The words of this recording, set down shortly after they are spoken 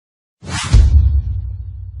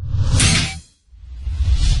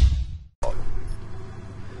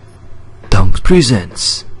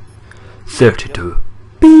presents 32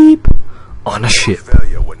 beep on a ship,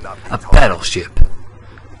 a battleship.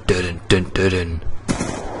 Dun dun dun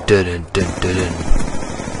dun dun dun dun.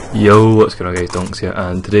 Yo, what's going on guys, Donks here,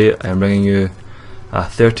 and today I'm bringing you a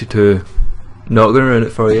 32. Not going to ruin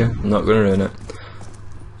it for you, I'm not going to ruin it.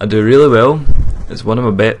 I do really well. It's one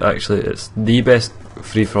of my actually it's the best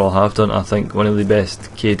free for all I have done. I think one of the best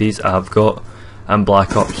KDs I have got in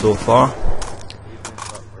Black Ops so far.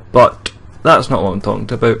 But that's not what I'm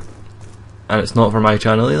talking about, and it's not for my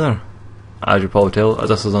channel either, as you probably tell, as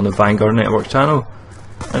this is on the Vanguard Network channel.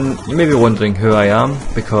 And you may be wondering who I am,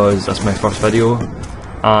 because that's my first video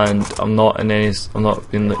and I'm not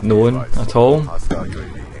being known at all.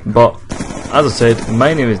 But as I said,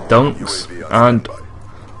 my name is Dunks, and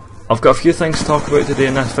I've got a few things to talk about today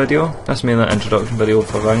in this video. That's mainly an introduction video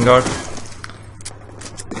for Vanguard.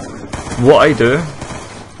 What I do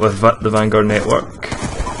with the Vanguard Network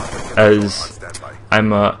is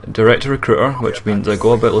I'm a director recruiter, which means I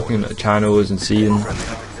go about looking at channels and seeing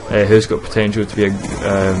who's got potential to be a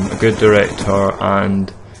good director and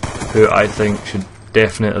who I think should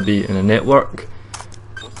definitely be in a network.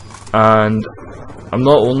 And I'm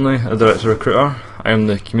not only a director recruiter, I am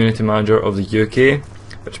the community manager of the UK,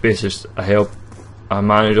 which basically I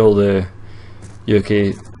manage all the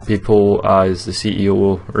UK people, as the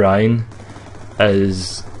CEO Ryan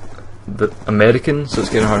is the American, so it's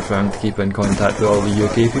getting hard for him to keep in contact with all the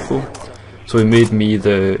UK people. So he made me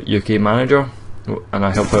the UK manager, and I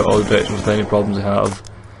help out all the directors with any problems they have,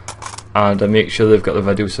 and I make sure they've got the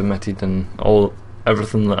video submitted and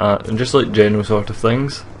everything like that, and just like general sort of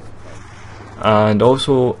things. And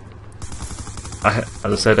also, as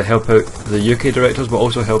I said, I help out the UK directors, but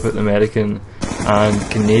also help out the American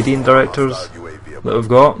and Canadian directors that we've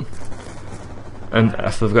got. And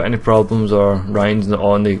if they've got any problems or Ryan's not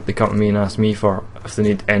on, they come to me and ask me for if they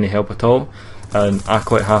need any help at all, and I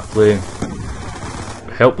quite happily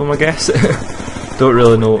help them, I guess. I don't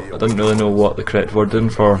really know what the correct wording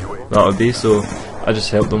for that would be, so I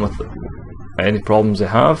just help them with any problems they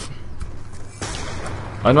have.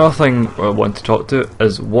 Another thing I want to talk to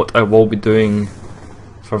is what I will be doing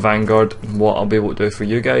for Vanguard, and what I'll be able to do for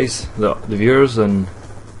you guys, the viewers and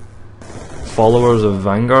followers of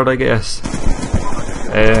Vanguard, I guess.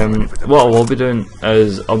 What I will be doing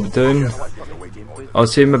is I'll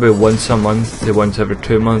say maybe once a month to once every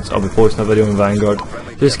 2 months I'll be posting a video on Vanguard,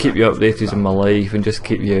 just keep you updated on my life and just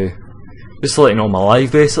to let you know my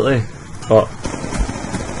life basically. But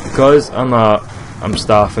because I'm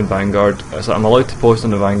staff in Vanguard, so I'm allowed to post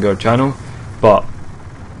on the Vanguard channel, but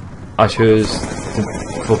I choose to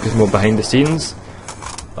focus more behind the scenes.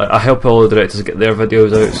 I help all the directors get their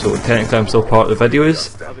videos out, so technically I'm still part of the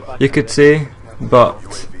videos, you could say, but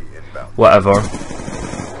whatever.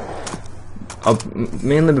 I'll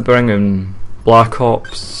mainly be bringing Black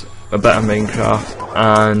Ops, a bit of Minecraft,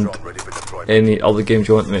 and any other games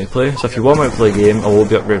you want me to play. So if you want me to play a game, I will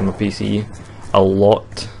be upgrading my PC a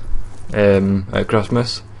lot at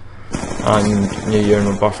Christmas and New Year and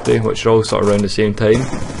my birthday, which are all sort of around the same time.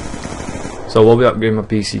 So I will be upgrading my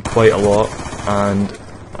PC quite a lot, and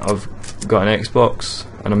I've got an Xbox,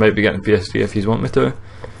 and I might be getting a PS3 if you want me to.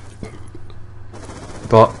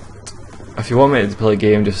 But if you want me to play a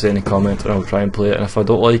game, just say in the comments and I'll try and play it, and if I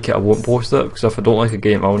don't like it I won't post it, because if I don't like a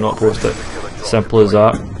game I will not post it. Simple as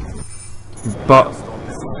that. But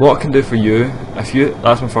what I can do for you,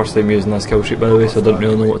 that's my first time using this kill streak by the way, so I didn't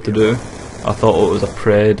really know what to do. I thought it was a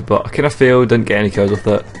pred, but I kind of failed, didn't get any kills with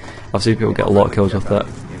it. I've seen people get a lot of kills with it.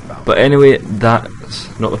 But anyway, that's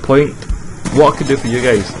not the point. What I can do for you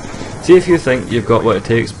guys, see if you think you've got what it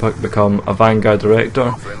takes to become a Vanguard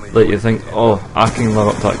director, like you think, oh, I can live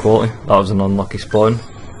up to that quality. That was an unlucky spawn.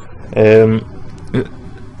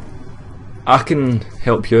 I can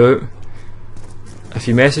help you out. If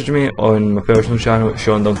you message me on my personal channel,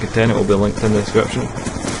 Sean Duncan 10, it will be linked in the description,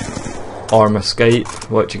 or my Skype,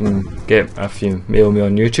 which you can get if you mail me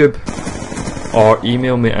on YouTube, or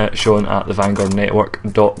email me at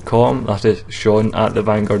sean@thevanguardnetwork.com. That is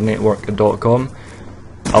sean@thevanguardnetwork.com.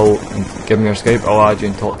 I'll give me your Skype, I'll add you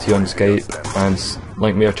and talk to you on Skype and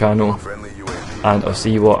link me your channel, and I'll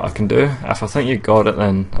see what I can do. If I think you got it,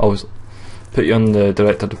 then I'll put you on the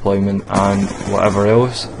director deployment and whatever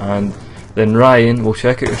else, and then Ryan will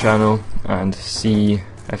check out your channel and see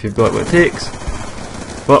if you've got what it takes.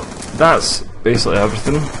 But that's basically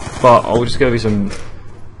everything. But I'll just give you some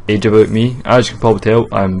age about me. As you can probably tell,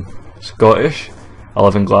 I'm Scottish. I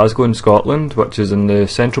live in Glasgow in Scotland, which is in the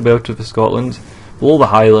central belt of Scotland, below the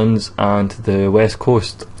Highlands and the west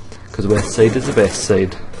coast, because the west side is the best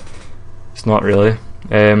side. It's not really.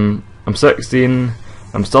 I'm 16,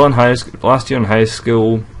 I'm still in high school, last year in high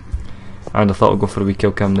school, and I thought I'd go for a wee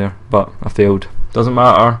kill cam there, but I failed. Doesn't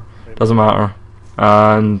matter, doesn't matter.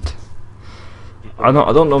 And I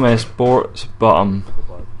don't know my sports, but I'm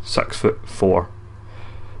 6'4".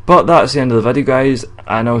 But that's the end of the video, guys,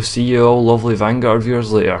 and I'll see you all lovely Vanguard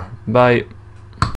viewers later. Bye.